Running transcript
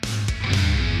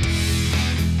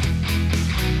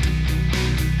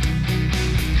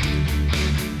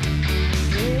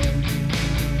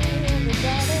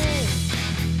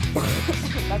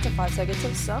Seconds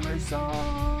of Summer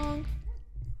song.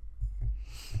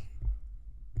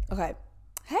 Okay.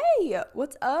 Hey,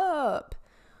 what's up?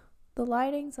 The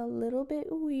lighting's a little bit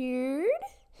weird.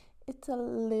 It's a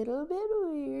little bit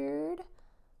weird.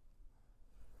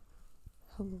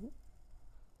 Hello?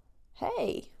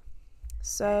 Hey.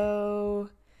 So,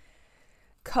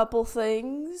 couple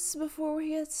things before we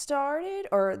get started.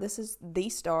 Or this is the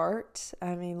start.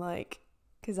 I mean,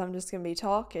 because I'm just going to be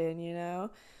talking.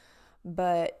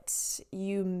 But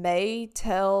you may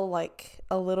tell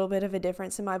a little bit of a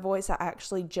difference in my voice. I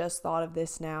actually just thought of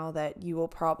this now, that you will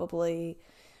probably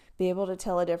be able to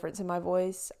tell a difference in my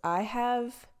voice. I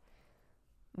have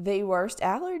the worst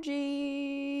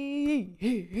allergies.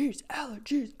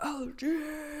 Allergies,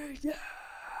 yeah.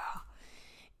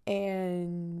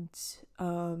 And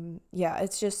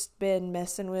it's just been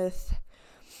messing with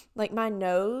my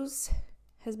nose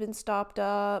has been stopped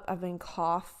up. I've been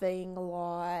coughing a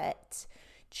lot,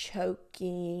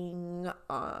 choking,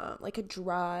 a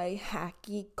dry,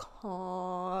 hacky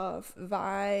cough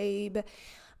vibe.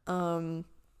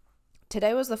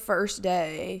 Today was the first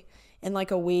day in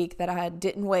a week that I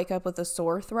didn't wake up with a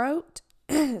sore throat,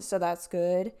 so that's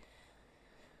good.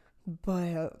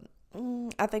 But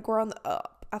I think we're on the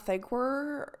up. I think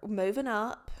we're moving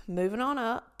on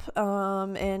up,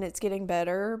 and it's getting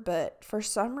better. But for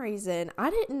some reason, I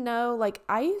didn't know,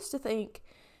 I used to think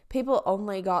people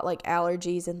only got,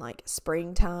 allergies in,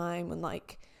 springtime when,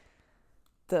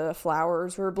 the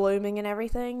flowers were blooming and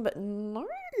everything. But no,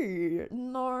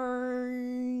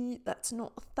 that's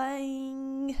not a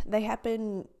thing. They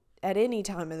happen at any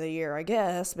time of the year, I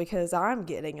guess, because I'm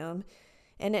getting them.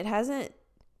 And it hasn't,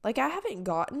 I haven't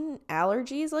gotten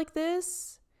allergies like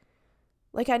this.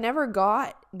 I never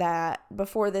got that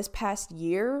before this past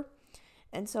year.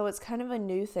 And so it's kind of a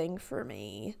new thing for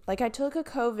me. I took a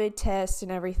COVID test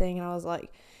and everything, and I was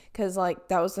because that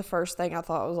was the first thing I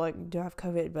thought. I was do I have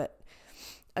COVID? But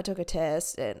I took a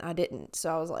test and I didn't.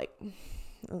 So I was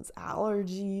it's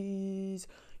allergies.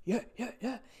 Yeah.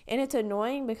 And it's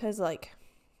annoying because I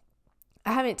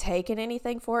haven't taken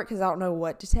anything for it because I don't know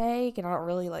what to take. And I don't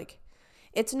really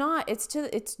it's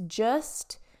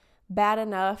just bad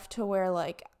enough to where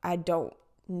I don't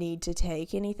need to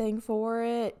take anything for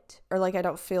it, or I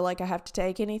don't feel like I have to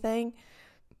take anything.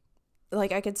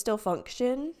 I could still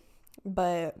function,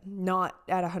 but not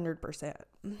at 100%.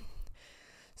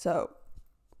 So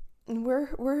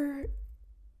we're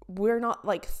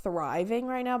not thriving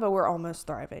right now, but we're almost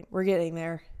thriving. We're getting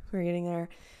there.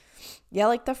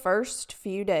 Yeah, the first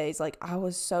few days, I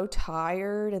was so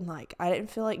tired and I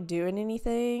didn't feel like doing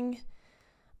anything.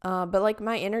 But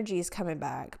my energy is coming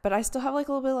back, but I still have a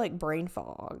little bit of brain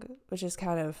fog, which is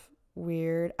kind of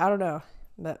weird. I don't know,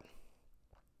 but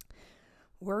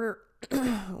we're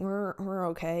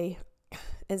okay.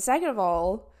 And second of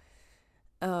all,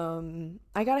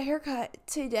 I got a haircut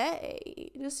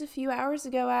today, just a few hours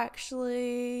ago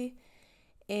actually,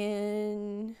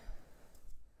 and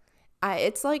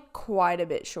it's quite a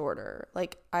bit shorter.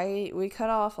 We cut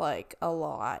off a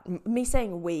lot. Me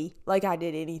saying we, I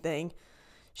did anything.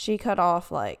 She cut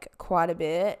off quite a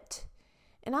bit,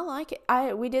 and I like it.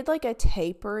 We did a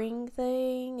tapering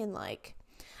thing, and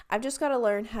I've just got to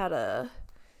learn how to,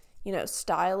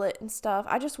 style it and stuff.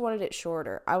 I just wanted it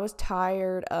shorter. I was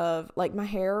tired of my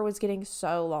hair was getting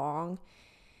so long,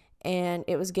 and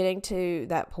it was getting to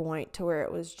that point to where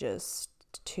it was just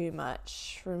too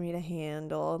much for me to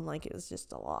handle, and it was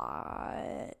just a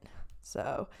lot.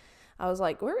 So I was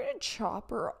we're gonna chop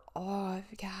her off,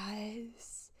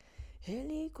 guys.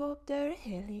 Helicopter.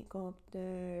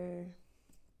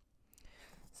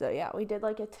 So yeah, we did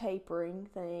a tapering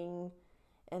thing,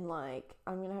 and I'm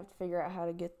gonna have to figure out how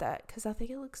to get that because I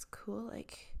think it looks cool.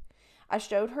 I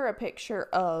showed her a picture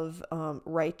of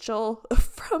Rachel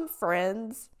from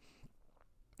Friends,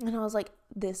 and I was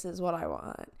this is what I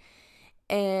want.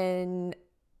 And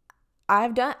I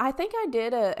think I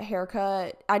did a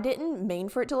haircut. I didn't mean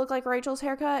for it to look like Rachel's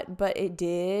haircut, but it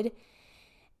did.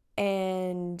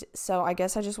 And so I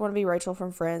guess I just want to be Rachel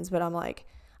from Friends, but I'm I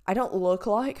don't look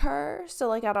like her.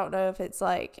 So I don't know if it's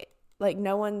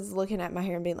no one's looking at my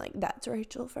hair and being that's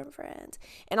Rachel from Friends.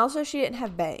 And also she didn't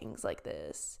have bangs like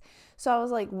this. So I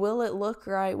was will it look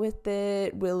right with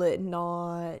it? Will it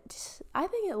not? I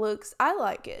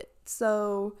like it.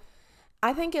 So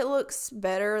I think it looks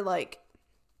better.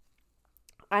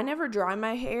 I never dry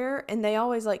my hair, and they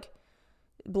always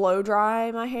blow dry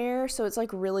my hair, so it's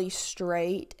really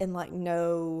straight and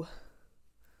no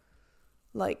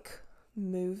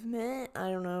movement,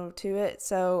 I don't know, to it.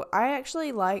 So I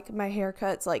actually like my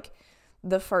haircuts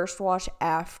the first wash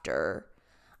after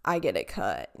I get it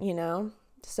cut,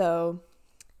 So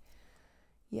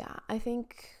Yeah, I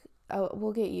think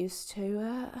we'll get used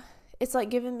to it. It's like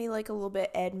giving me like a little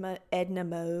bit Edna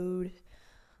mode,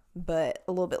 but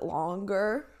a little bit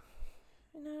longer.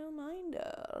 And I don't mind it.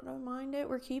 I don't mind it.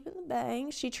 We're keeping the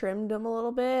bangs. She trimmed them a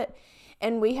little bit.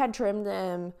 And we had trimmed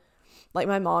them, like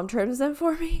my mom trims them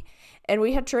for me. And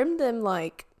we had trimmed them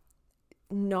like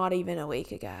not even a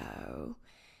week ago.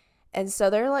 And so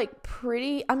they're like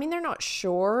pretty, I mean, they're not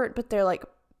short, but they're like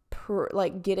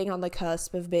getting on the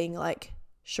cusp of being like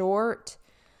short.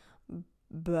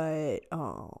 But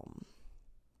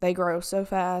they grow so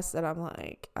fast that I'm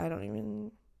like, I don't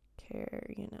even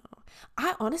care, you know.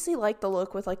 I honestly like the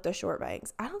look with like the short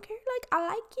bangs. I don't care, like I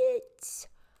like it.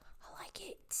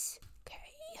 Okay.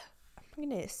 Oh my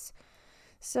goodness.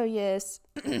 So yes,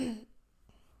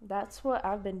 that's what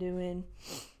I've been doing.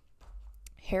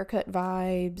 Haircut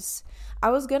vibes. I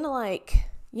was gonna like,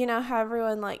 you know how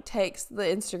everyone like takes the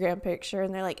Instagram picture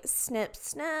and they're like snip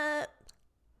snap,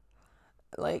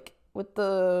 like with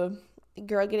the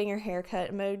girl getting her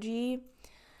haircut emoji.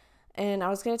 And I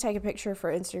was gonna take a picture for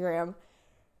Instagram,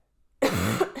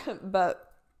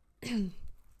 but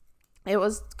it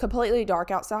was completely dark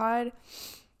outside,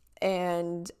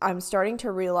 and I'm starting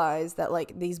to realize that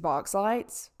like these box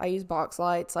lights, I use box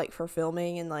lights like for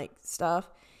filming and like stuff.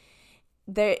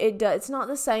 It's not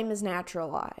the same as natural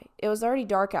light. It was already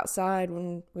dark outside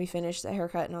when we finished the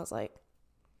haircut, and I was like,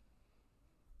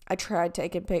 I tried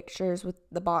taking pictures with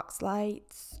the box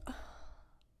lights.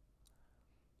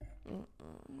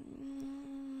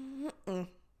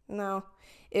 No,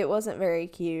 it wasn't very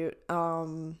cute.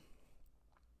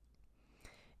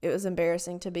 It was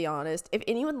embarrassing, to be honest. If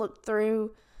anyone looked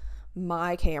through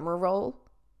my camera roll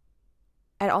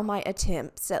at all my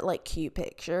attempts at like cute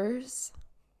pictures,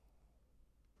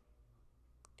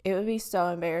 it would be so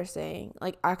embarrassing.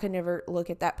 Like I could never look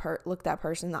that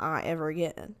person in the eye ever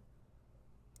again.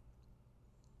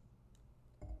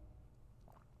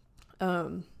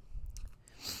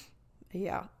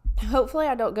 Yeah. Hopefully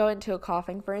I don't go into a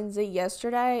coughing frenzy.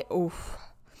 Yesterday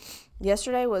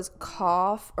was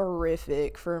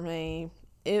cough-orific for me.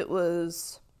 It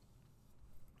was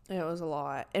a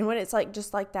lot. And when it's like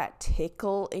just like that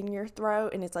tickle in your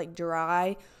throat and it's like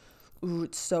dry,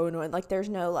 it's so annoying. Like there's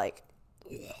no like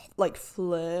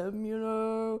phlegm, you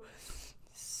know?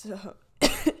 So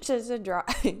just a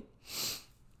dry.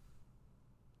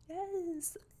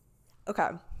 Yes. Okay.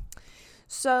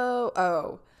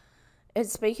 So, and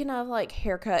speaking of like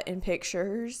haircut and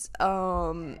pictures,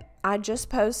 I just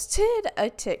posted a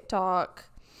TikTok,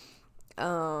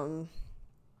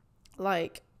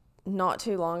 like not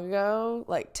too long ago,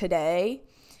 like today,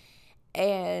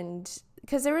 and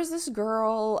because there was this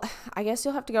girl, I guess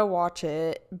you'll have to go watch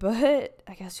it, but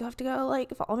I guess you'll have to go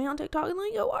like follow me on TikTok and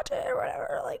like go watch it or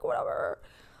whatever, like whatever.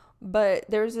 But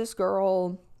there's this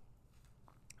girl,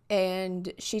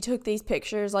 and she took these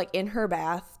pictures like in her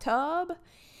bathtub,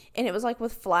 and it was like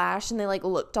with flash, and they like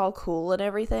looked all cool and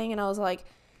everything. And I was like,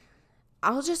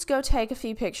 I'll just go take a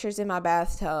few pictures in my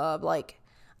bathtub. Like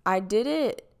I did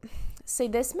it. See,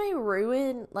 this may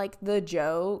ruin like the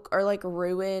joke or like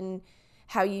ruin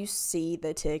how you see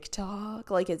the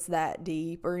TikTok. Like it's that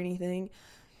deep or anything.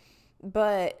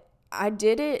 But I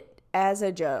did it as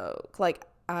a joke. Like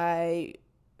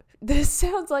this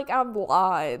sounds like I'm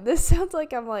lying. This sounds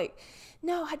like I'm like,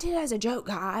 no, I did it as a joke,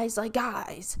 guys. Like,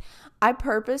 guys, I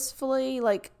purposefully,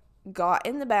 like, got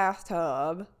in the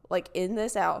bathtub, like, in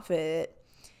this outfit,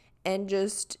 and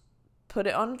just put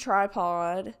it on a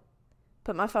tripod,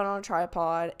 put my phone on a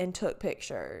tripod, and took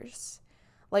pictures.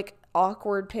 Like,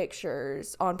 awkward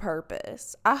pictures on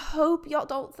purpose. I hope y'all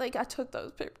don't think I took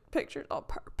those pictures on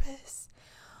purpose.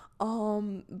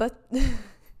 But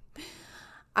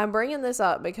I'm bringing this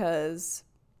up because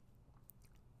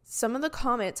some of the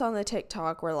comments on the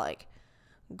TikTok were like,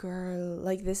 girl,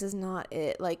 like this is not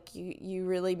it. Like you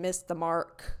really missed the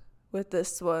mark with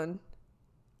this one.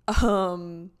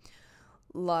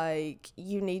 Like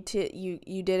you did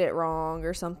it wrong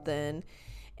or something.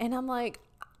 And I'm like,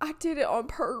 I did it on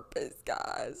purpose,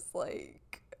 guys.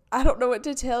 Like, I don't know what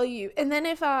to tell you. And then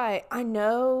if I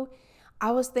know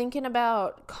I was thinking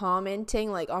about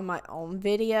commenting like on my own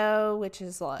video, which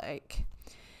is like,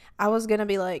 I was going to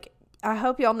be like, I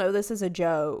hope y'all know this is a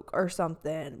joke or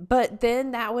something. But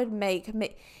then that would make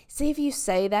me, see if you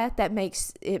say that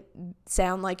makes it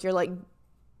sound like you're like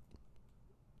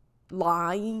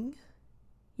lying.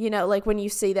 You know, like when you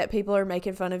see that people are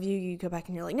making fun of you, you go back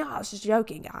and you're like, no, I was just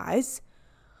joking, guys.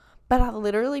 But I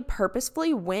literally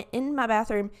purposefully went in my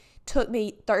bathroom, took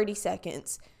me 30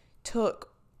 seconds,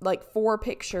 took like 4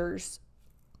 pictures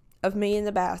of me in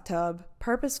the bathtub,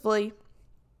 purposefully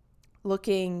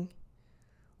looking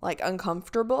like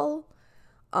uncomfortable.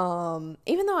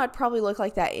 Even though I'd probably look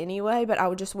like that anyway, but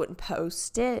I just wouldn't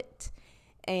post it.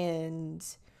 And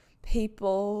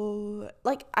people,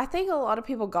 like, I think a lot of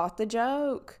people got the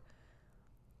joke,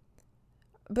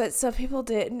 but some people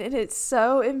didn't, and it's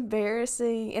so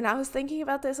embarrassing. And I was thinking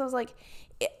about this, I was like,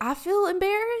 I feel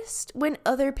embarrassed when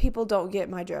other people don't get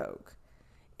my joke.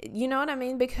 You know what I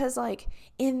mean? Because, like,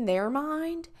 in their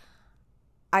mind,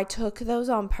 I took those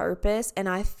on purpose, and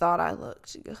I thought I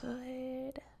looked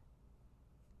good.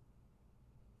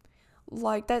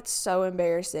 Like, that's so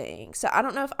embarrassing. So I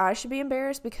don't know if I should be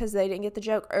embarrassed because they didn't get the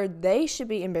joke, or they should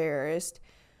be embarrassed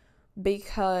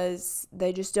because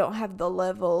they just don't have the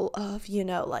level of,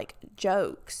 like,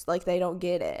 jokes. Like, they don't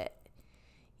get it.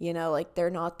 Like, they're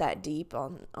not that deep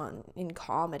in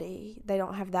comedy. They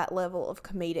don't have that level of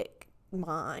comedic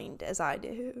mind as I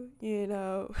do,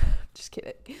 Just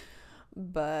kidding.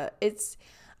 But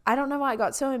I don't know why I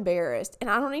got so embarrassed, and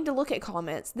I don't need to look at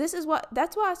comments. That's why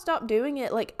I stopped doing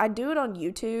it. Like, I do it on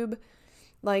YouTube.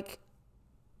 Like,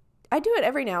 I do it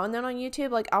every now and then on YouTube.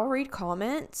 Like, I'll read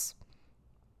comments,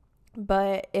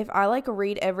 but if I, like,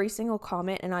 read every single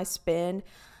comment and I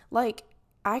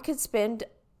could spend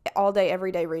all day,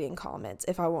 every day reading comments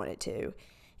if I wanted to,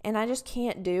 and I just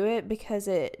can't do it because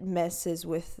it messes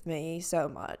with me so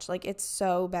much. Like, it's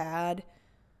so bad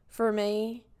for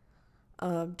me.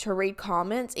 To read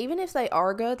comments, even if they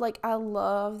are good. Like, I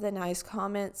love the nice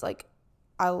comments. Like,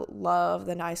 I love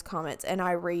the nice comments, and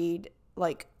I read,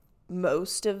 like,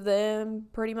 most of them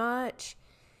pretty much.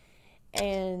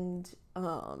 And,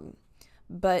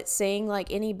 but seeing,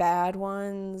 like, any bad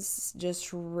ones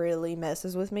just really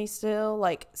messes with me still.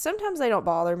 Like, sometimes they don't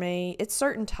bother me. It's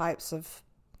certain types of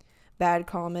bad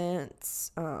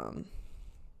comments. I'm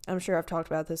sure I've talked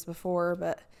about this before,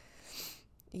 but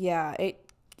yeah, it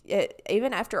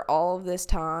even after all of this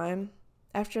time,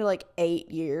 after like 8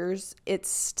 years, it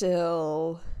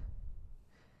still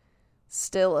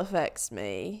affects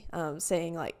me,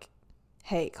 seeing like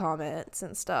hate comments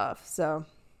and stuff. So,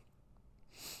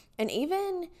 and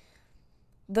even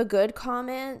the good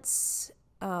comments,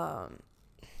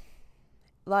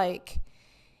 like,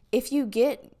 if you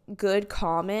get good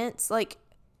comments, like,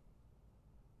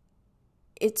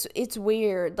 it's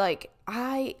weird. Like,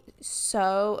 I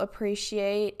so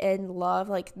appreciate and love,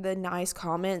 like, the nice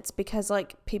comments because,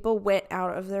 like, people went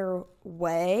out of their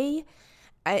way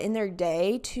in their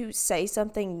day to say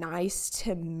something nice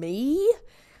to me.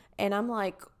 And I'm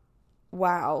like,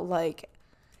 wow, like,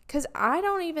 because I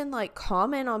don't even, like,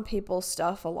 comment on people's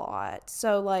stuff a lot.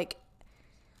 So, like,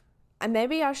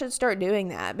 maybe I should start doing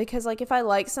that because, like, if I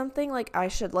like something, like, I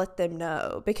should let them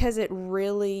know because it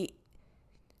really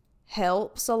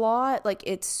helps a lot. Like,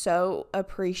 it's so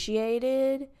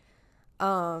appreciated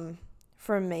from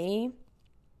me,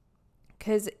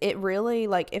 because it really,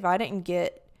 like, if I didn't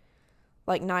get,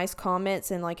 like, nice comments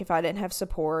and, like, if I didn't have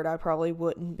support, I probably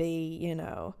wouldn't be,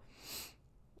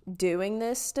 doing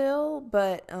this still.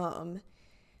 But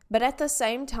at the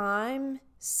same time,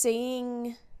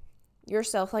 seeing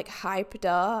yourself, like, hyped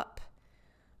up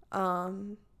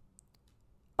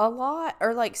a lot,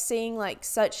 or like seeing like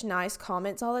such nice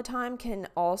comments all the time, can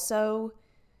also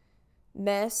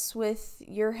mess with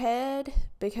your head,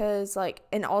 because like,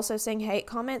 and also seeing hate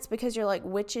comments, because you're like,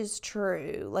 which is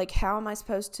true? Like, how am I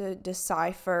supposed to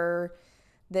decipher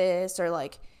this? Or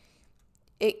like,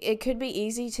 it could be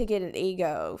easy to get an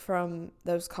ego from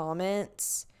those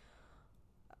comments.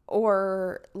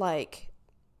 Or like,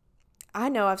 I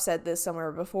know I've said this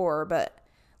somewhere before, but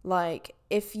like,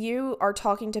 if you are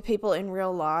talking to people in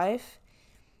real life,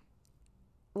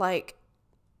 like,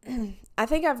 I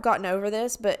think I've gotten over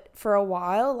this, but for a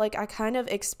while, like, I kind of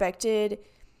expected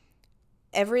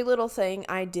every little thing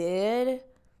I did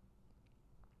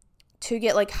to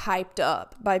get, like, hyped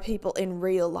up by people in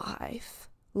real life,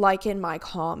 like in my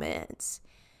comments.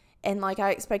 And, like, I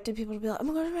expected people to be like, oh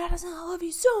my gosh, Madison, I love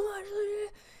you so much.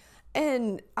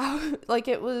 And like,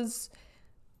 it was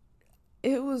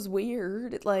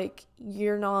weird. Like,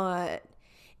 you're not,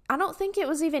 I don't think it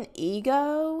was even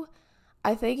ego.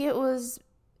 I think it was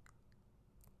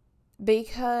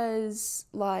because,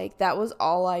 like, that was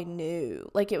all I knew.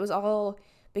 Like, it was all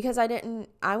because I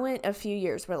went a few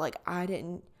years where, like, I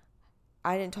didn't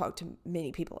talk to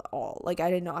many people at all. Like,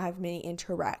 I did not have many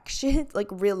interactions, like,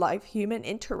 real life human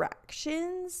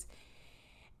interactions.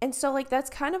 And so, like,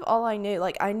 that's kind of all I knew.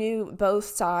 Like, I knew both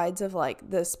sides of, like,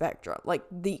 the spectrum. Like,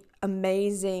 the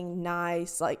amazing,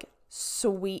 nice, like,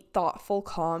 sweet, thoughtful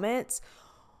comments,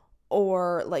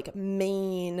 or, like,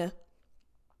 mean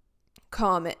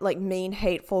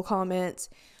hateful comments.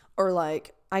 Or,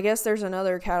 like, I guess there's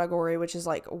another category, which is,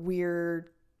 like, weird,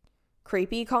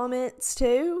 creepy comments,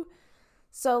 too.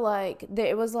 So like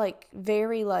it was like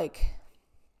very like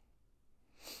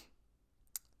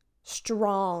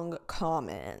strong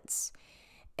comments,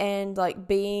 and like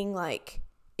being like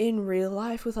in real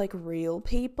life with like real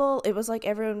people, it was like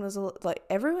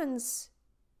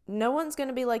no one's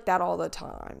gonna be like that all the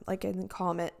time, like in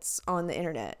comments on the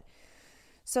internet.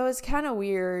 So it's kind of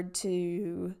weird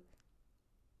to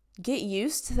get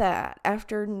used to that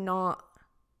after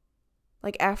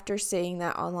seeing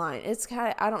that online. It's kind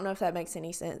of, I don't know if that makes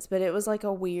any sense, but it was like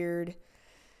a weird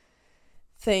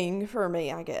thing for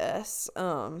me, I guess.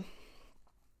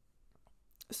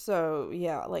 So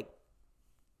yeah, like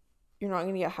you're not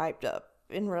gonna get hyped up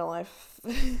in real life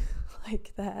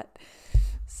like that.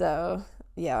 So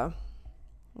yeah,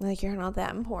 like you're not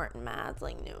that important, man. It's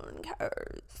like no one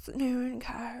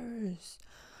cares.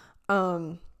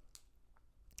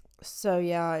 So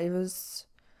yeah, it was.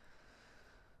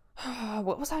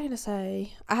 What was I gonna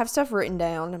say? I have stuff written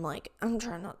down. I'm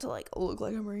trying not to like look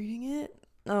like I'm reading it.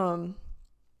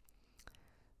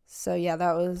 So yeah,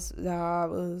 that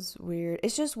was weird.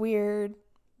 It's just weird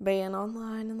being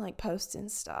online and like posting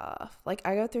stuff. Like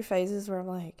I go through phases where I'm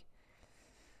like,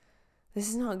 this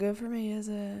is not good for me, is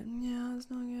it? Yeah, it's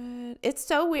not good. It's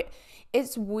so weird.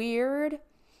 It's weird.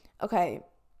 Okay.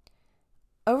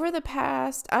 Over the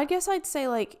past, I guess I'd say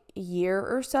like year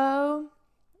or so,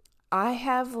 I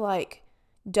have like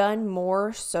done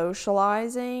more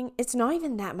socializing. It's not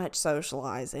even that much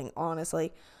socializing,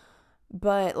 honestly.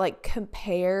 But like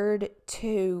compared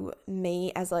to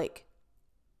me as like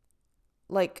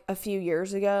a few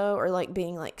years ago, or like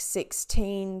being like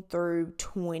 16 through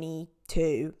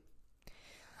 22,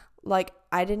 like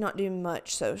I did not do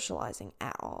much socializing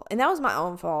at all. And that was my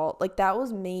own fault. Like that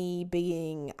was me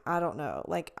being, I don't know,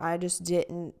 like I just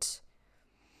didn't,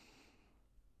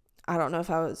 I don't know if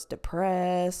I was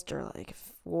depressed or like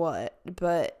what,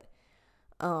 but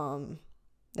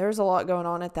there was a lot going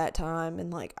on at that time, and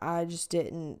like I just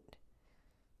didn't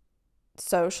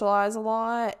socialize a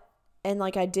lot, and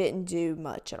like I didn't do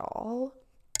much at all.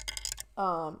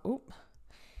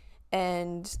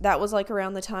 And that was like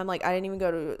around the time like I didn't even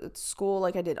go to school,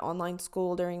 like I did online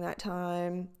school during that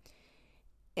time.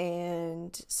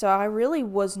 And so I really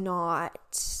was not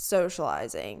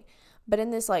socializing. But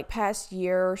in this like past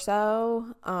year or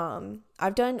so,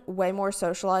 I've done way more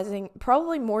socializing,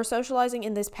 probably more socializing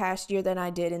in this past year than I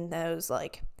did in those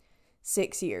like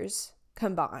 6 years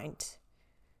combined.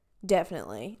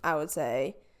 Definitely, I would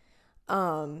say.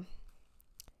 And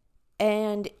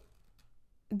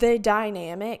the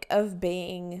dynamic of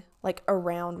being like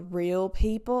around real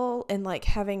people and like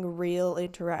having real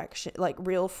interaction, like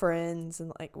real friends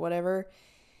and like whatever,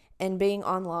 and being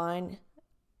online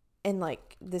and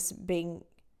like this being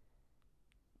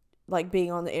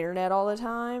on the internet all the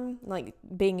time, like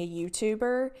being a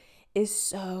YouTuber, is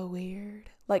so weird.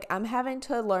 Like I'm having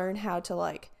to learn how to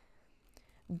like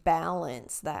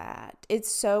balance that.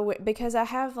 It's so weird because I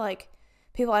have like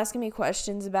people asking me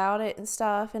questions about it and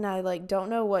stuff, and I like don't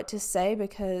know what to say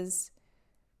because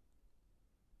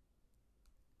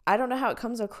I don't know how it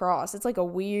comes across. It's like a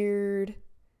weird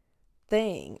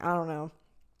thing. I don't know.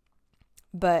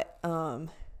 But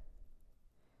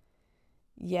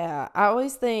yeah,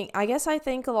 I guess I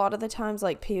think a lot of the times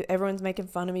like everyone's making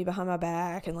fun of me behind my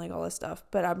back and like all this stuff,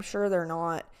 but I'm sure they're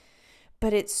not.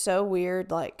 But it's so weird,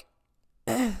 like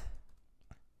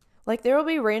like there will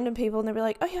be random people and they'll be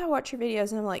like, oh yeah, I watch your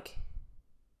videos, and I'm like,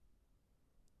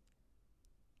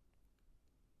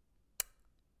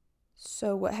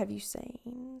 so what have you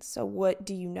seen? So what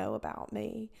do you know about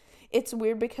me? It's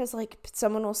weird because like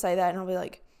someone will say that and I'll be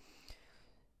like,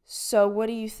 so what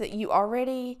do you think? You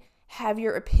already have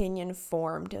your opinion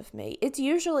formed of me. It's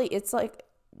like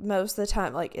most of the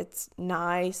time, like it's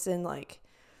nice and like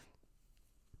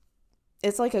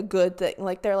it's like a good thing.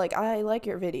 Like they're like, I like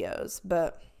your videos,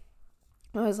 but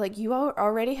I was like, you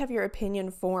already have your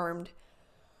opinion formed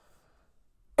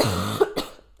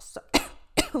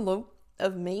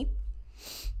of me.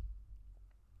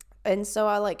 And so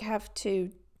I like have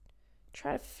to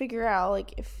try to figure out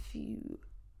like if you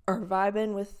are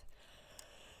vibing with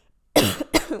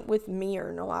with me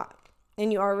or not,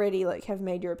 and you already like have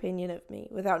made your opinion of me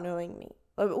without knowing me.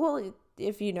 Well,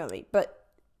 if you know me, but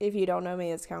if you don't know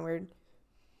me, it's kind of weird.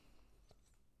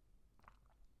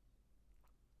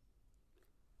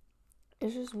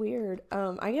 It's just weird.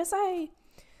 I guess I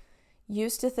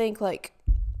used to think like,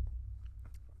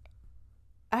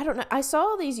 I don't know, I saw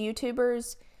all these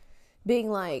YouTubers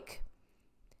being like,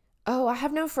 oh, I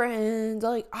have no friends,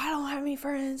 like I don't have any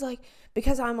friends, like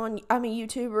because I'm a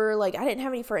YouTuber, like I didn't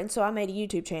have any friends, so I made a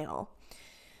YouTube channel.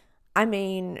 I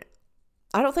mean,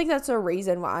 I don't think that's a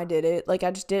reason why I did it. Like,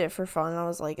 I just did it for fun. I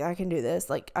was like, I can do this.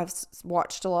 Like, I've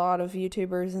watched a lot of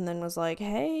YouTubers and then was like,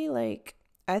 hey, like,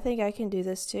 I think I can do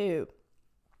this too.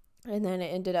 And then it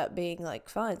ended up being like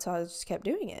fun. So I just kept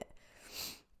doing it.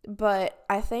 But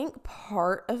I think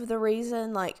part of the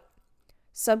reason, like,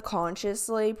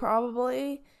 subconsciously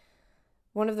probably,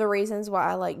 one of the reasons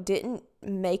why I like didn't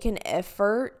make an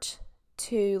effort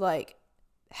to like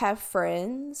have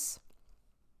friends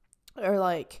or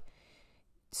like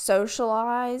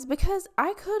socialize, because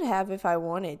I could have if I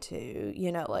wanted to,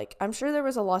 you know, like I'm sure there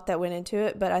was a lot that went into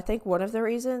it, but I think one of the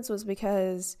reasons was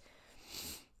because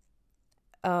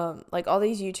like all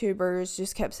these YouTubers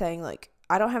just kept saying like,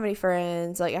 I don't have any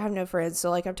friends, like I have no friends, so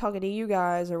like I'm talking to you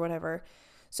guys or whatever.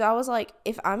 So I was like,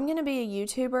 if I'm going to be a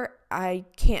YouTuber, I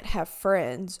can't have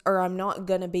friends or I'm not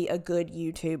going to be a good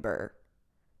YouTuber.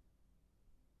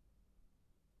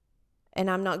 And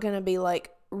I'm not going to be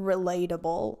like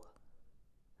relatable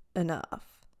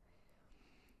enough.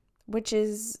 Which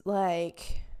is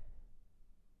like,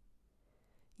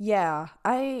 yeah,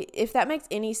 if that makes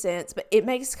any sense, but it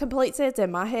makes complete sense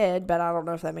in my head, but I don't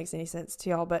know if that makes any sense to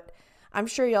y'all, but I'm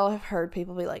sure y'all have heard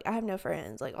people be like, I have no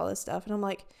friends, like all this stuff. And I'm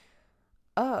like,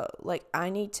 oh, like I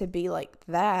need to be like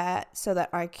that so that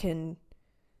I can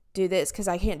do this, because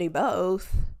I can't do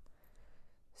both.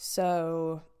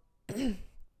 So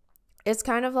it's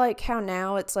kind of like how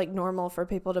now it's like normal for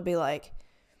people to be like,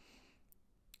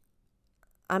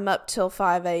 I'm up till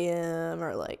 5 a.m.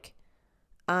 or like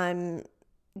I'm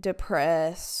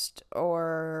depressed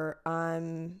or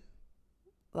I'm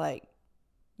like,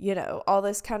 you know, all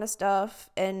this kind of stuff.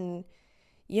 And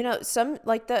you know, some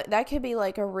like that could be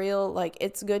like a real, like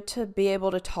it's good to be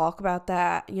able to talk about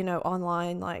that, you know,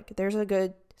 online. Like there's a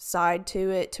good side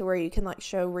to it to where you can like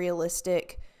show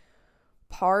realistic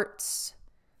parts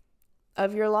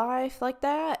of your life like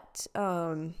that.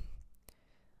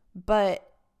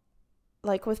 But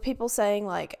like with people saying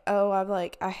like, oh,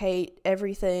 I hate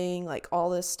everything, like all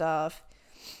this stuff,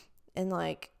 and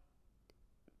like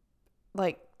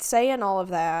saying all of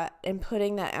that and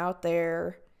putting that out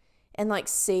there and like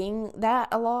seeing that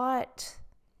a lot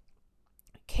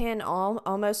can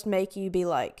almost make you be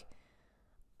like,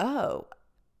 oh,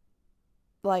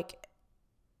 like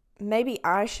maybe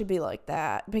I should be like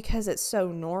that because it's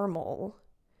so normal.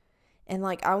 And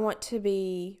like I want to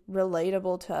be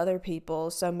relatable to other people,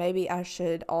 so maybe I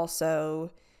should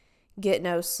also get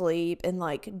no sleep and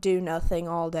like do nothing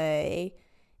all day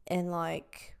and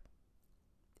like,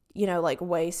 you know, like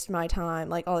waste my time.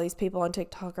 Like all these people on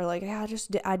TikTok are like, yeah,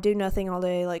 I do nothing all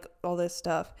day, like all this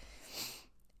stuff.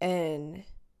 And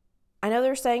I know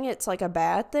they're saying it's like a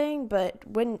bad thing, but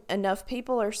when enough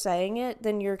people are saying it,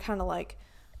 then you're kind of like,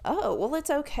 oh, well, it's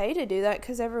okay to do that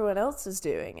because everyone else is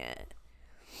doing it.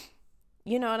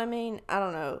 You know what I mean? I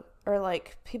don't know. Or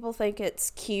like people think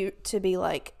it's cute to be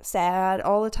like sad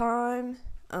all the time.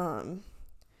 I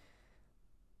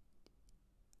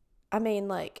mean,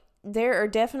 like there are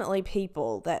definitely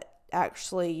people that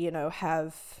actually, you know,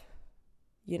 have,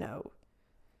 you know,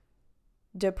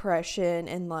 depression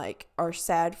and like are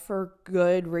sad for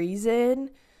good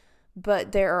reason.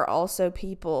 But there are also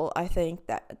people, I think,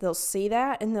 that they'll see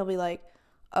that and they'll be like,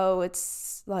 oh,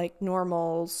 it's like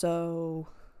normal, so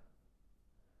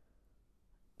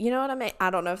you know what I mean?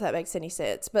 I don't know if that makes any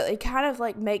sense, but it kind of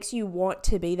like makes you want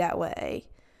to be that way,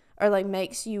 or like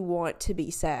makes you want to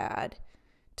be sad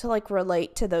to like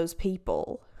relate to those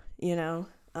people, you know?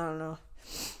 I don't know.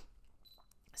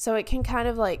 So it can kind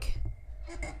of like,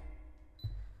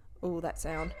 oh, that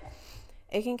sound.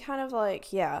 It can kind of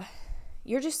like, yeah,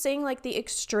 you're just seeing like the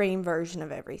extreme version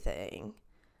of everything,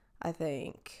 I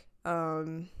think.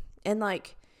 And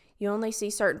like you only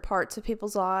see certain parts of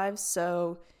people's lives,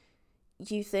 so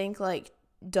you think like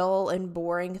dull and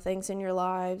boring things in your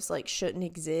lives like shouldn't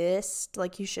exist.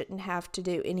 Like you shouldn't have to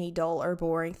do any dull or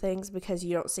boring things because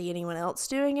you don't see anyone else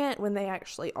doing it when they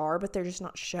actually are, but they're just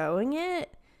not showing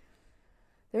it.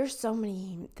 There's so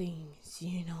many things,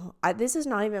 you know. This is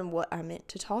not even what I meant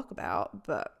to talk about,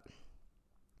 but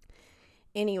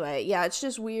anyway, yeah, it's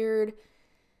just weird.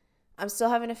 I'm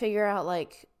still having to figure out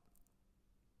like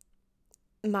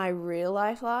my real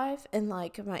life and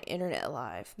like my internet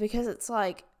life, because it's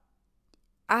like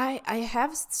I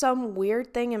have some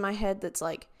weird thing in my head that's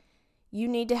like you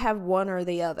need to have one or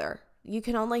the other. You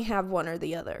can only have one or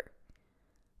the other.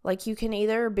 Like you can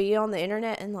either be on the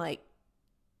internet and like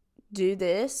do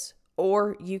this,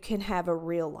 or you can have a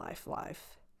real life.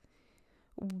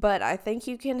 But I think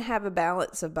you can have a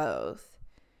balance of both.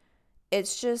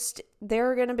 It's just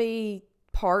there are going to be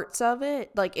parts of it,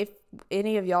 like if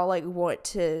any of y'all like want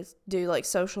to do like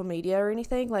social media or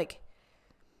anything, like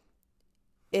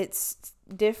it's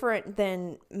different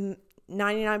than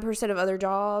 99% of other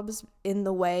jobs in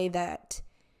the way that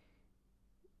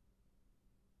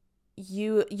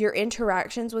your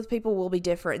interactions with people will be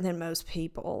different than most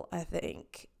people, I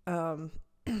think.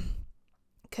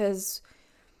 Because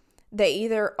they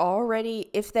either already,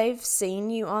 if they've seen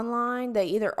you online,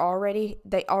 they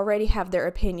already have their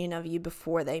opinion of you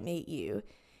before they meet you.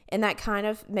 And that kind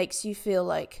of makes you feel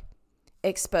like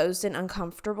exposed and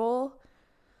uncomfortable.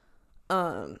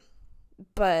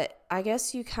 But I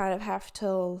guess you kind of have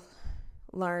to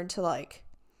learn to like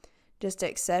just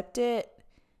accept it.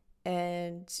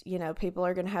 And, you know, people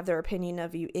are going to have their opinion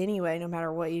of you anyway, no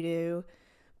matter what you do.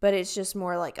 But it's just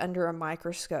more like under a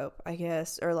microscope, I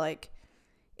guess. Or like,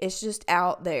 it's just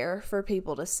out there for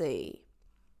people to see.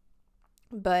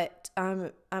 But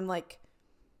I'm like,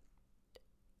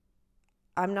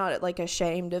 I'm not like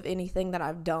ashamed of anything that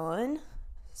I've done.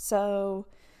 So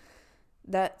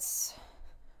that's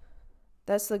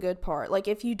the good part. Like,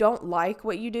 if you don't like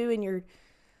what you do and you're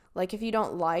like, if you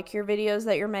don't like your videos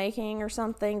that you're making or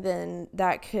something, then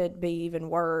that could be even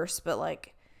worse. But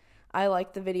like, I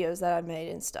like the videos that I've made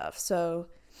and stuff. So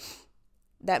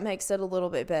that makes it a little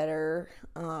bit better,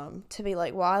 to be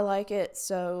like, well, I like it,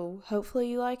 so hopefully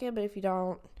you like it. But if you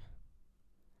don't,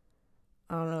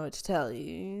 I don't know what to tell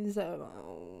you.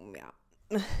 So, yeah.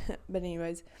 But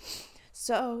anyways,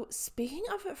 so speaking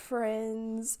of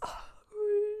friends, I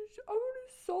want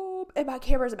to sob, and my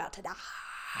camera's about to die.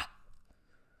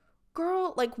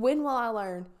 Girl, like, when will I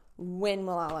learn? When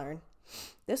will I learn?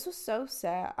 This was so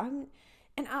sad. And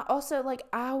I also, like,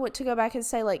 I want to go back and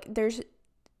say, like, there's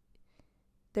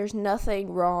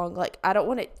nothing wrong. Like, I don't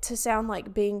want it to sound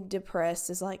like being depressed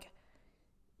is, like,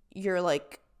 you're,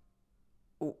 like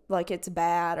it's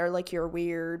bad or, like, you're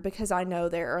weird. Because I know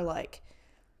there are, like,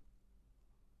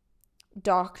 I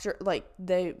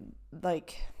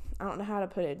don't know how to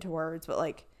put it into words, but,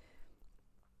 like,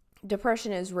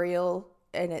 depression is real.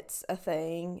 And it's a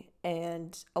thing,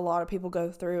 and a lot of people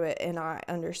go through it, and I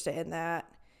understand that.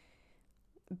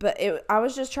 But I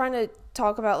was just trying to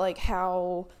talk about, like,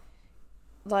 how,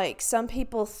 like, some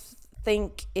people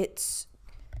think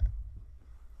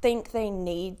they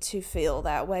need to feel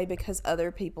that way because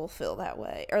other people feel that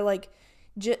way. Or, like,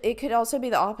 it could also be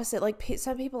the opposite. Like,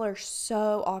 some people are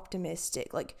so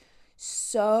optimistic, like,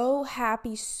 so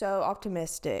happy, so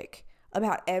optimistic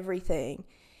about everything.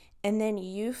 And then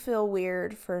you feel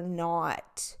weird for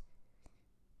not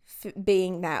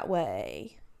being that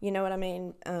way. You know what I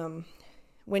mean?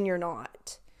 When you're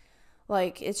not.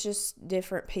 Like, it's just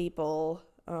different people.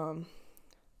 Yeah,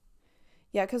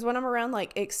 because when I'm around,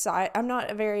 like, I'm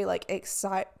not a very, like,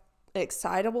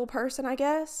 excitable person, I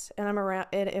guess. And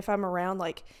if I'm around,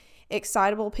 like,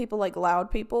 excitable people, like, loud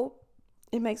people,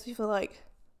 it makes me feel like,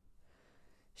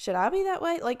 should I be that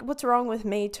way? Like, what's wrong with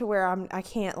me to where I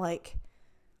can't, like,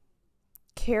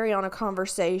 carry on a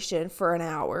conversation for an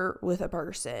hour with a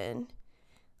person,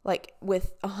 like,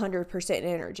 with 100%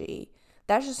 energy.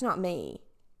 That's just not me.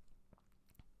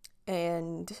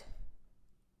 And,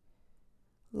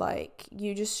 like,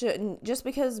 you just shouldn't, just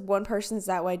because one person's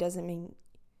that way doesn't mean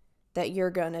that you're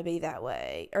gonna be that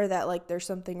way, or that, like, there's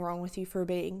something wrong with you for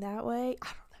being that way.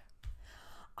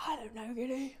 I don't know,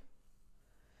 Giddy.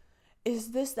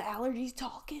 Is this the allergies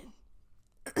talking?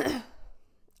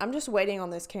 I'm just waiting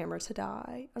on this camera to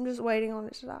die. I'm just waiting on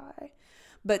it to die.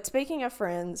 But speaking of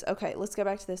friends, okay, let's go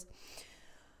back to this.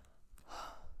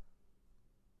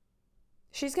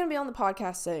 She's going to be on the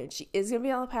podcast soon. She is going to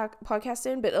be on the podcast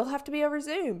soon, but it'll have to be over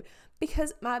Zoom.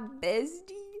 Because my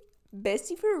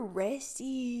bestie for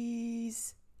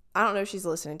resties, I don't know if she's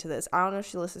listening to this. I don't know if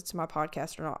she listens to my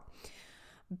podcast or not.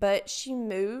 But she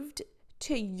moved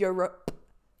to Europe.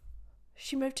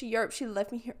 She left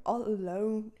me here all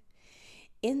alone.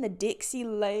 In the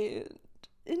Dixieland.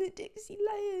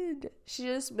 She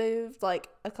just moved, like,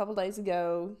 a couple days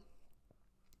ago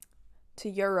to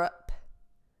Europe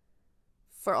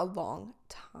for a long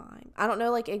time. I don't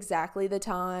know, like, exactly the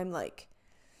time. Like,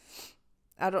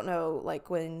 I don't know,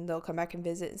 like, when they'll come back and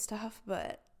visit and stuff.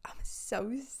 But I'm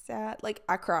so sad. Like,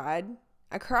 I cried.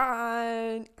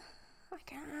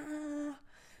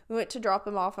 We went to drop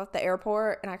him off at the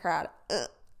airport, and I cried. Like,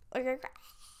 I cried.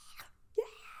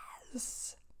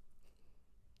 Yes.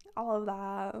 All of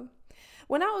that.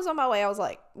 When I was on my way, I was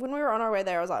like, when we were on our way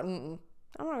there, I was like, I'm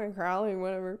not gonna cry, like,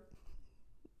 whatever.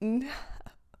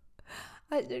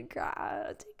 I did cry.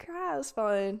 It was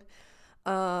fun.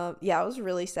 Yeah, it was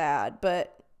really sad,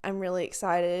 but I'm really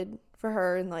excited for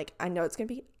her, and, like, I know it's gonna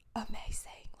be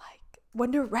amazing. Like,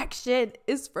 One Direction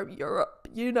is from Europe,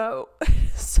 you know.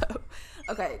 So,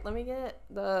 okay, let me get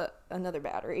another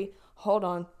battery. Hold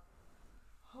on,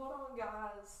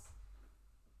 guys.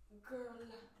 girl.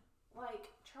 Like,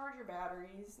 charge your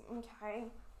batteries.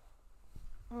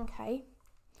 Okay.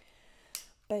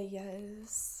 But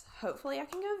yes, hopefully I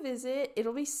can go visit.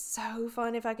 It'll be so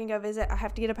fun if I can go visit. I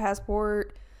have to get a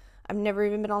passport. I've never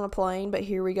even been on a plane, but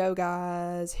here we go,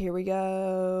 guys. Here we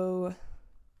go.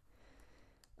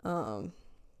 I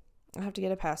have to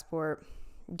get a passport.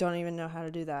 Don't even know how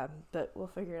to do that, but we'll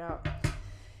figure it out.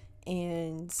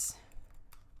 And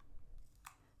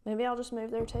maybe I'll just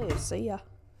move there too. See ya.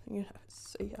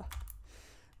 See ya.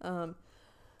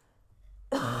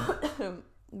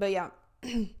 But yeah.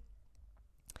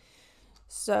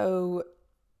 So,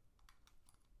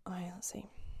 let's see.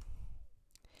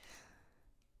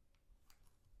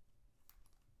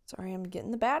 Sorry, I'm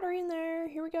getting the battery in there.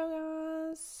 Here we go,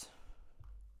 guys.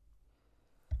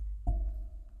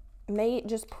 May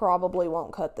just probably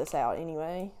won't cut this out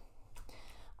anyway.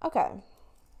 Okay.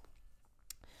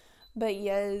 But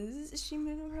yes, she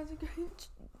moved across the country.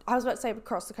 I was about to say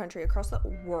across the country, across the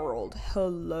world.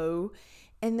 Hello.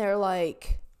 And they're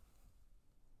like,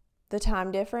 the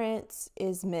time difference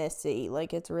is messy.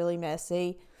 Like, it's really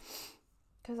messy.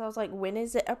 Because I was like, when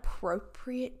is it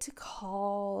appropriate to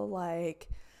call? Like,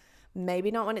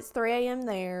 maybe not when it's 3 a.m.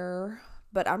 there.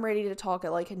 But I'm ready to talk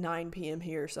at like 9 p.m.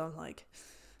 here. So I'm like,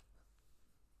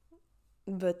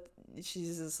 but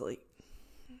she's asleep.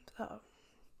 So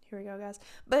here we go, guys.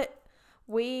 But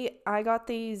I got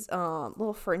these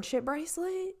little friendship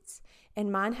bracelets,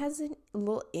 and mine has a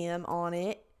little M on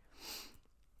it,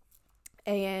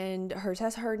 and hers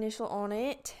has her initial on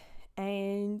it,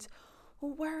 and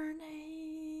her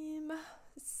name.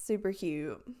 Super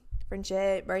cute.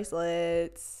 Friendship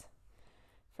bracelets.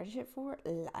 Friendship for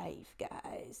life,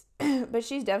 guys. But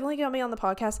she's definitely gonna be on the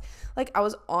podcast. Like, I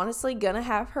was honestly gonna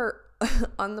have her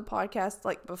on the podcast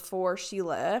like before she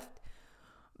left,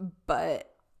 but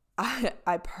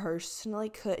I personally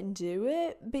couldn't do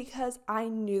it because I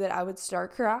knew that I would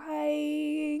start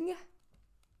crying.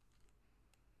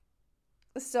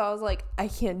 So I was like, I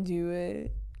can't do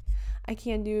it. I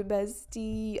can't do it,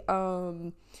 bestie.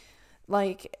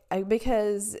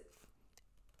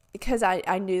 Because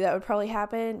I knew that would probably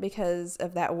happen because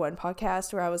of that one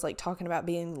podcast where I was like talking about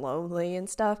being lonely and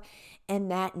stuff.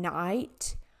 And that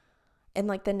night and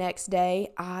like the next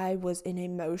day, I was an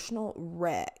emotional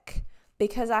wreck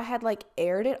because I had like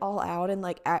aired it all out and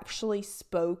like actually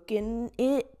spoken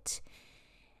it.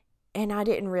 And I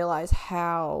didn't realize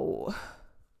how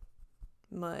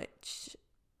much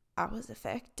I was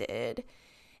affected.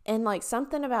 And like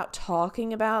something about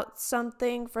talking about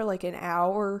something for like an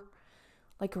hour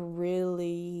like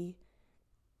really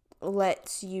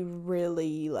lets you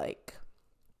really like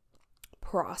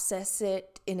process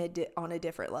it on a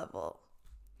different level.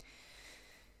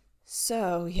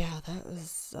 So yeah,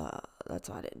 that's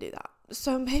why I didn't do that.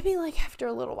 So maybe like after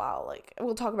a little while, like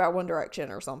we'll talk about One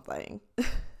Direction or something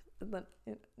in an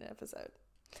episode.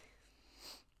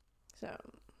 So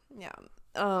yeah.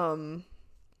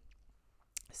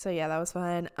 So yeah, that was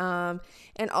fun.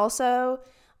 And also,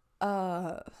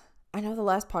 I know the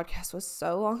last podcast was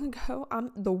so long ago.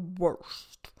 I'm the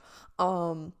worst.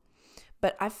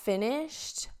 But I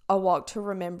finished A Walk to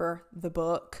Remember, the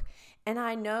book. And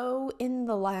I know in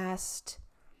the last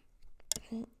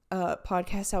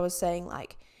podcast I was saying,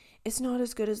 like, it's not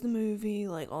as good as the movie,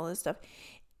 like, all this stuff.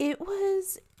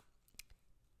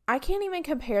 I can't even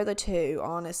compare the two,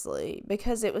 honestly,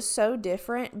 because it was so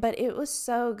different, but it was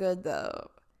so good,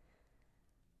 though.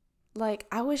 Like,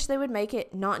 I wish they would make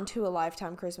it not into a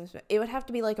Lifetime Christmas movie. It would have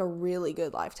to be, like, a really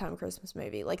good Lifetime Christmas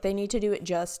movie. Like, they need to do it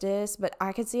justice, but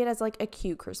I could see it as, like, a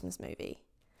cute Christmas movie.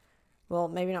 Well,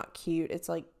 maybe not cute. It's,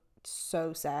 like,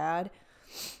 so sad.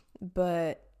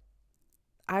 But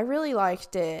I really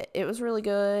liked it. It was really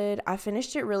good. I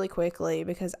finished it really quickly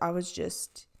because I was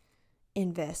just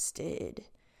invested.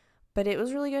 But it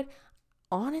was really good.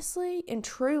 Honestly and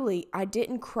truly, I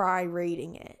didn't cry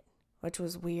reading it, which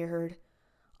was weird.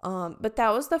 But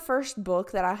that was the first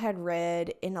book that I had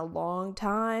read in a long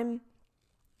time.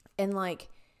 And like,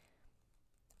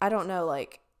 I don't know,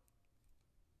 like,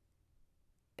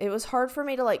 it was hard for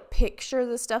me to like picture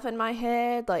the stuff in my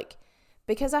head. Like,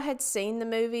 because I had seen the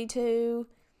movie too,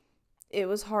 it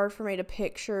was hard for me to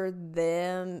picture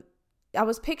them. I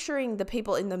was picturing the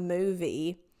people in the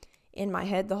movie in my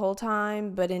head the whole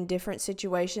time, but in different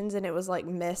situations, and it was like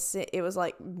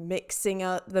mixing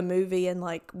up the movie and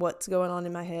like what's going on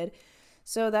in my head.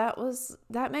 So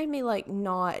that made me like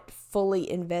not fully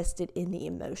invested in the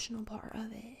emotional part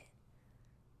of it.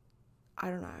 I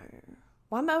don't know.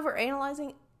 Why am I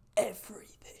overanalyzing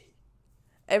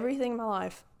everything in my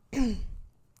life?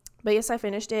 But yes, I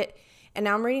finished it, and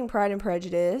now I'm reading Pride and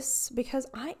Prejudice because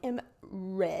I am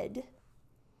red.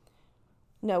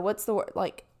 no, what's the word?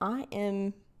 Like, I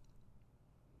am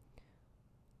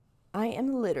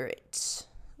literate.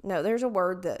 No, there's a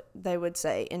word that they would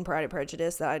say in Pride and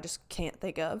Prejudice that I just can't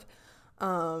think of.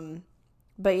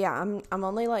 But yeah, I'm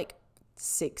only like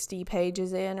 60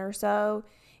 pages in or so.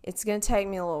 It's going to take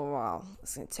me a little while.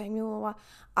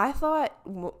 I thought,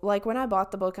 like, when I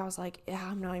bought the book, I was like, yeah,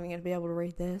 I'm not even going to be able to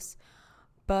read this.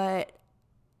 But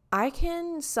I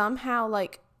can somehow,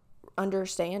 like,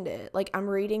 understand it. Like, I'm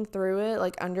reading through it,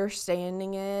 like,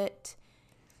 understanding it.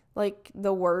 Like,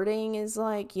 the wording is,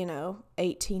 like,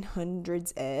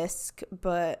 1800s-esque,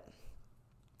 but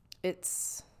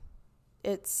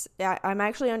I'm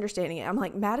actually understanding it. I'm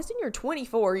like, Madison, you're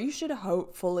 24. You should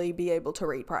hopefully be able to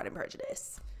read Pride and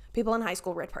Prejudice. People in high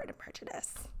school read Pride and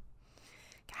Prejudice.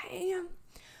 Damn.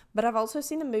 But I've also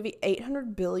seen the movie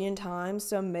 800 billion times,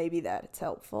 so maybe that's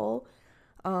helpful.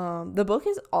 The book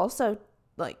is also,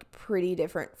 like, pretty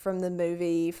different from the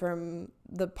movie, from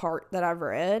the part that I've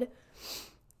read.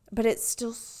 But it's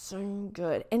still so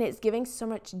good. And it's giving so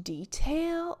much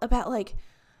detail about, like,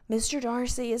 Mr.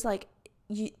 Darcy is, like,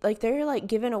 they're, like,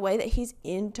 giving away that he's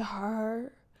into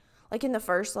her. Like, in the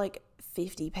first, like,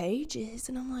 50 pages.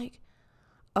 And I'm like,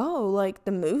 oh, like,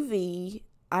 the movie,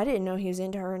 I didn't know he was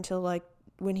into her until, like,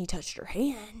 when he touched her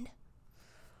hand.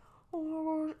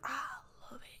 Oh, I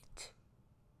love it.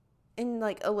 And,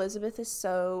 like, Elizabeth is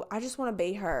so, I just want to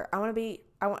be her. I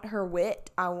want her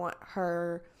wit. I want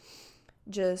her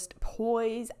just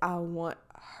poise. I want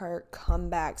her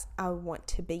comebacks. I want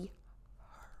to be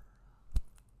her.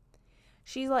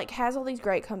 She, like, has all these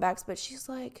great comebacks, but she's,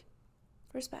 like,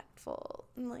 respectful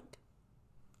and, like,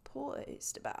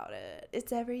 poised about it.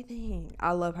 It's everything.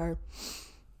 I love her.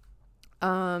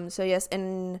 So yes,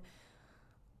 and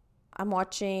I'm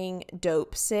watching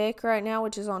Dopesick right now,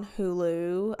 which is on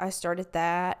Hulu. I started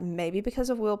that, maybe because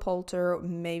of Will Poulter,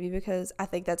 maybe because I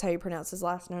think that's how you pronounce his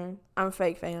last name. I'm a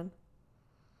fake fan.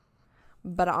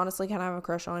 But I honestly kind of have a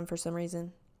crush on him for some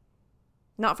reason.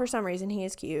 Not for some reason, he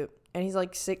is cute. And he's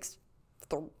like 6'3",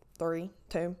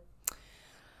 2.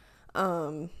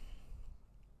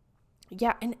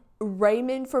 Yeah, and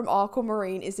Raymond from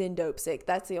Aquamarine is in Dopesick.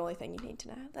 That's the only thing you need to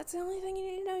know. That's the only thing you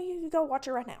need to know. You can go watch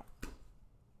it right now.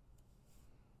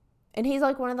 And he's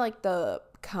like one of, like, the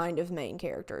kind of main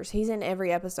characters. He's in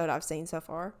every episode I've seen so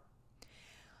far.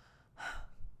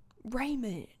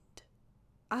 Raymond.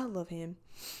 I love him.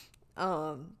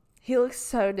 He looks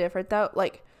so different though.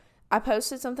 Like, I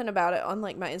posted something about it on,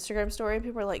 like, my Instagram story, and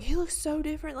people are like, he looks so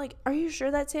different. Like, are you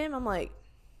sure that's him? I'm like,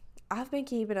 I've been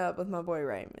keeping up with my boy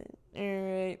Raymond.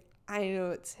 Alright, I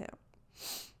know it's him.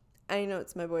 I know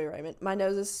it's my boy Raymond. My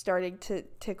nose is starting to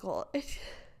tickle.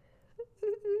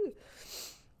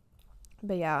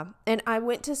 But yeah, and I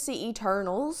went to see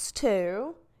Eternals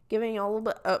too, giving all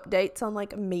the updates on,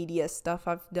 like, media stuff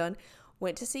I've done.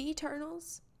 Went to see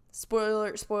Eternals.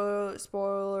 Spoiler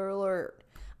alert.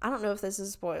 I don't know if this is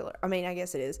a spoiler. I mean, I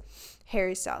guess it is.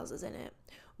 Harry Styles is in it.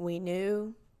 We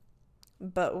knew,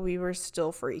 but we were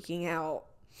still freaking out.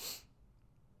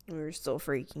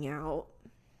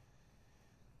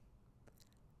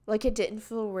 Like, it didn't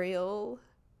feel real.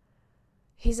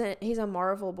 He's a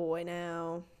Marvel boy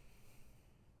now.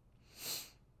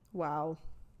 Wow.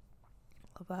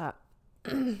 Love that.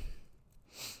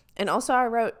 And also I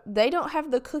wrote, they don't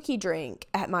have the cookie drink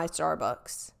at my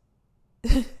Starbucks.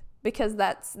 Because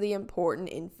that's the important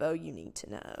info you need to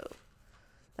know.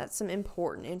 That's some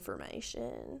important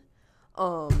information.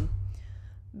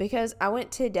 Because I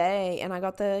went today and I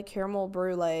got the caramel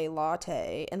brulee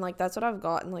latte. And, like, that's what I've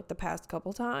gotten, like, the past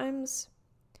couple times.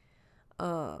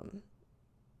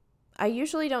 I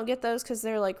usually don't get those because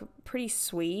they're, like, pretty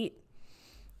sweet.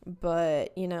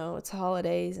 But, it's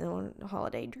holidays and I want a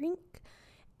holiday drink.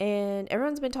 And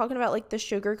everyone's been talking about, like, the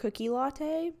sugar cookie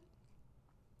latte.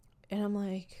 And I'm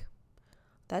like,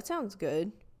 that sounds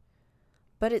good.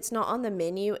 But it's not on the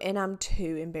menu and I'm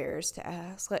too embarrassed to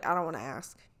ask. Like, I don't want to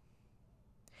ask.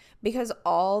 Because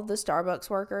all the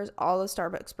Starbucks workers, all the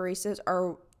Starbucks baristas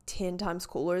are 10 times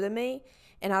cooler than me.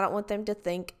 And I don't want them to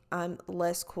think I'm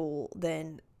less cool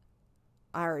than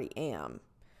I already am.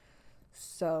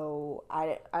 So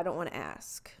I don't want to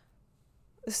ask.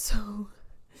 So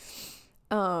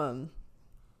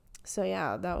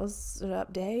yeah, that was an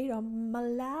update on my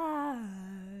life.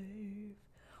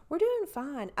 We're doing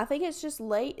fine. I think it's just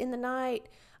late in the night.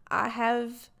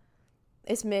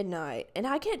 It's midnight. And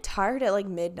I get tired at, like,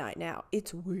 midnight now.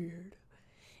 It's weird.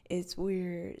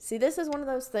 See, this is one of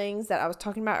those things that I was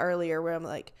talking about earlier where I'm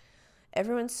like,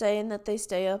 everyone's saying that they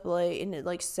stay up late and it,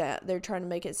 like, they're trying to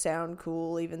make it sound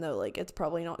cool even though, like, it's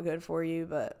probably not good for you,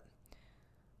 but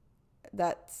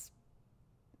that's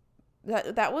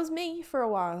That was me for a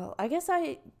while. I guess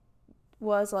I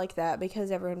was like that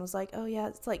because everyone was like, oh yeah,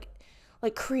 it's like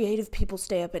creative people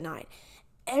stay up at night.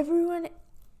 Everyone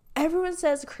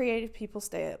says creative people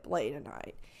stay up late at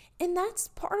night. And that's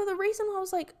part of the reason I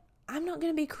was like, I'm not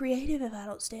going to be creative if I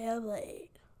don't stay up late.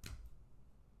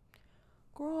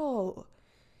 Girl,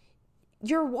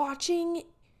 you're watching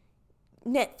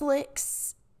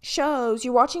Netflix shows,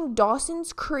 you're watching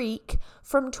Dawson's Creek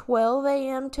from 12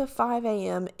 a.m. to 5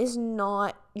 a.m. is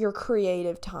not your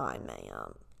creative time,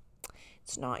 ma'am.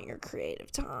 It's not your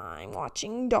creative time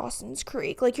watching Dawson's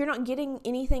Creek. Like, you're not getting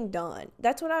anything done.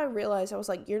 That's what I realized. I was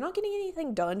like, you're not getting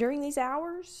anything done during these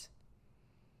hours?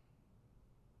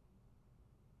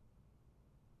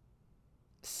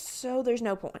 So there's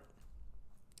no point.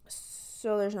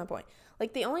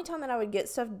 Like, the only time that I would get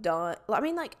stuff done, I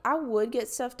mean, like, I would get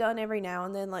stuff done every now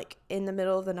and then, like, in the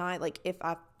middle of the night, like, if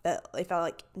I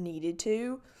like, needed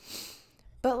to.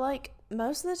 But, like,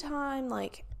 most of the time,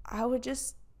 like, I would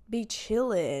just be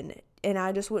chilling, and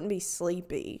I just wouldn't be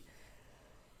sleepy.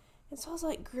 And so I was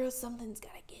like, girl, something's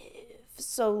gotta give.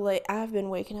 So, like, I've been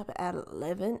waking up at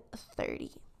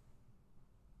 11:30.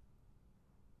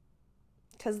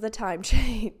 Because the time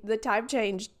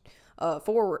changed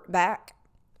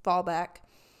fall back.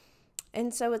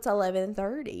 And so it's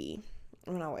 11:30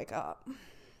 when I wake up.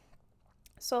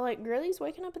 So, like, Grilly's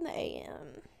waking up in the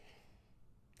AM.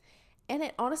 And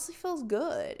it honestly feels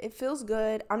good. It feels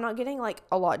good. I'm not getting, like,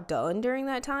 a lot done during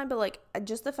that time. But, like,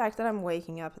 just the fact that I'm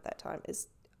waking up at that time is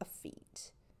a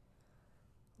feat.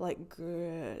 Like,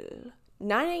 girl.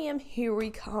 9 a.m. Here we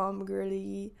come,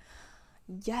 girly.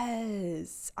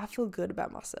 Yes. I feel good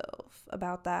about myself.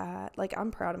 About that. Like,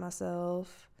 I'm proud of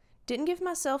myself. Didn't give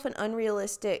myself an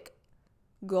unrealistic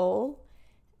goal.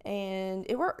 And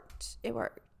it worked.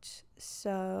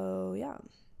 So, yeah.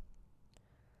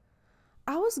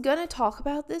 I was gonna talk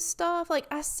about this stuff. Like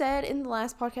I said in the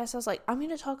last podcast, I was like, I'm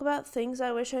gonna talk about things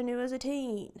I wish I knew as a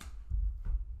teen.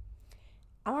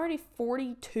 I'm already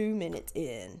 42 minutes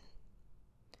in.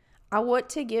 I want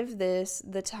to give this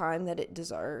the time that it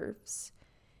deserves.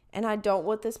 And I don't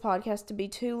want this podcast to be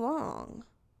too long.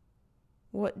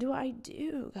 What do I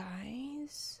do,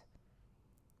 guys?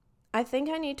 I think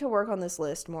I need to work on this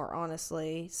list more,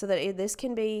 honestly, so that this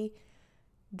can be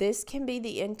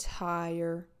the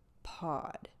entire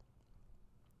pod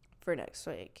for next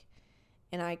week,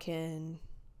 and I can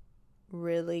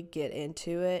really get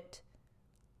into it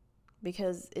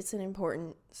because it's an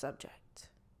important subject.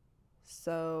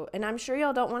 So, and I'm sure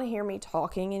y'all don't want to hear me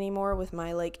talking anymore with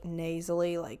my like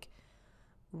nasally, like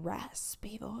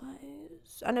raspy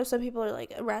voice. I know some people are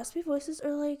like, raspy voices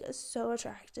are like so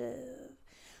attractive,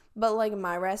 but like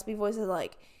my raspy voice is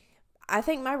like, I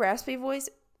think my raspy voice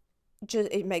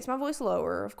it makes my voice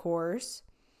lower, of course.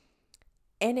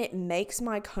 And it makes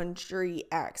my country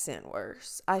accent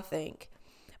worse, I think.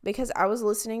 Because I was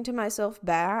listening to myself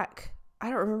back. I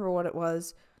don't remember what it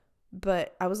was.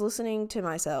 But I was listening to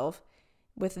myself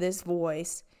with this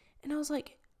voice. And I was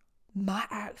like, my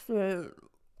accent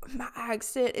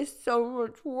is so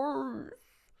much worse.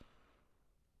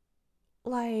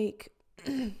 Like,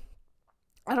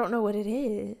 I don't know what it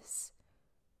is.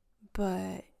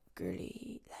 But,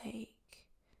 girly, like,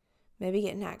 maybe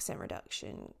get an accent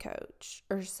reduction coach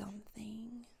or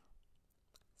something.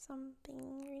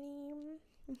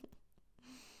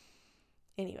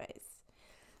 Anyways.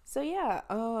 So yeah,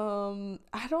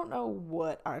 I don't know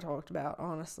what I talked about,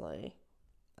 honestly.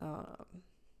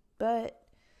 But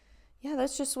yeah,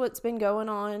 that's just what's been going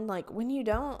on. Like when you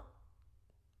don't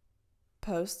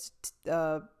post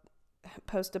a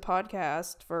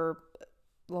podcast for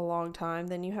a long time,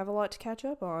 then you have a lot to catch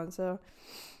up on. So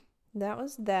that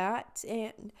was that,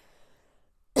 and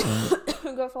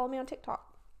go follow me on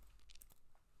TikTok,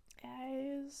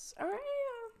 guys. All right,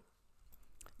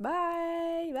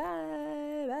 bye,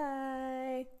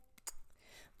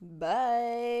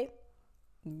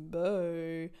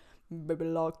 baby,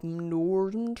 lock them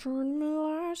doors and turn the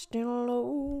lights down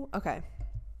low. Okay,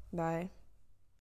 bye.